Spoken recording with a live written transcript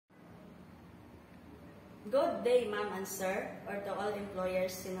Good day, ma'am and sir, or to all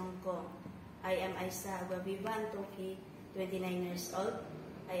employers in Hong Kong. I am Antoque, 29 years old.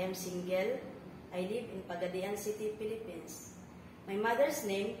 I am single. I live in Pagadian City, Philippines. My mother's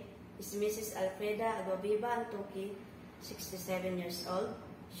name is Mrs. Alfreda Antoque, 67 years old.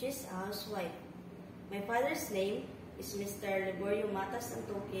 She's a housewife. My father's name is Mr. Liborio Matas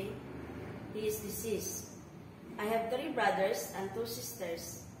Antoque. He is deceased. I have 3 brothers and 2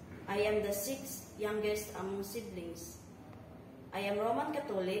 sisters. I am the 6th youngest among siblings. I am Roman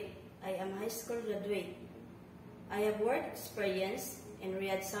Catholic. I am high school graduate. I have work experience in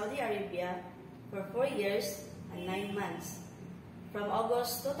Riyadh, Saudi Arabia for 4 years and 9 months, from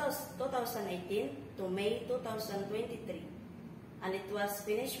August 2018 to May 2023, and it was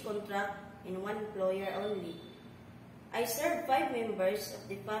finished contract in one employer only. I serve 5 members of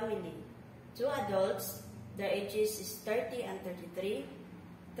the family, 2 adults, their ages is 30 and 33,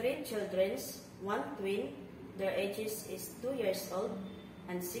 3 children, 1 twin, their ages is 2 years old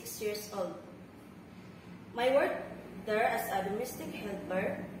and 6 years old. My work there as a domestic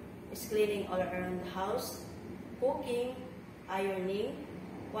helper is cleaning all around the house, cooking, ironing,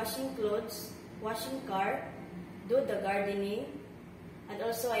 washing clothes, washing car, do the gardening, and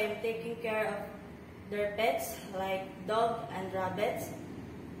also I am taking care of their pets like dog and rabbits,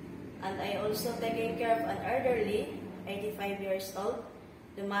 and I also taking care of an elderly, 85 years old,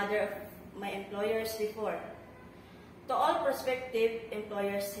 the mother of my employers before. To all prospective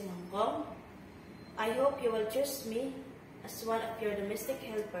employers in Hong Kong, I hope you will choose me as one of your domestic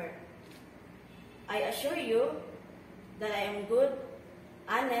helper. I assure you that I am good,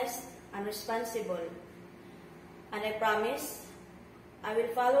 honest, and responsible. And I promise I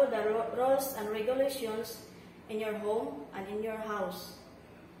will follow the rules and regulations in your home and in your house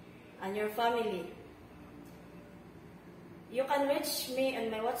and your family. You can reach me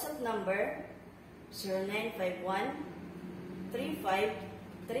on my WhatsApp number 0951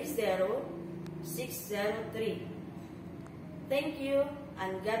 3530 603. Thank you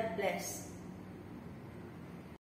and God bless.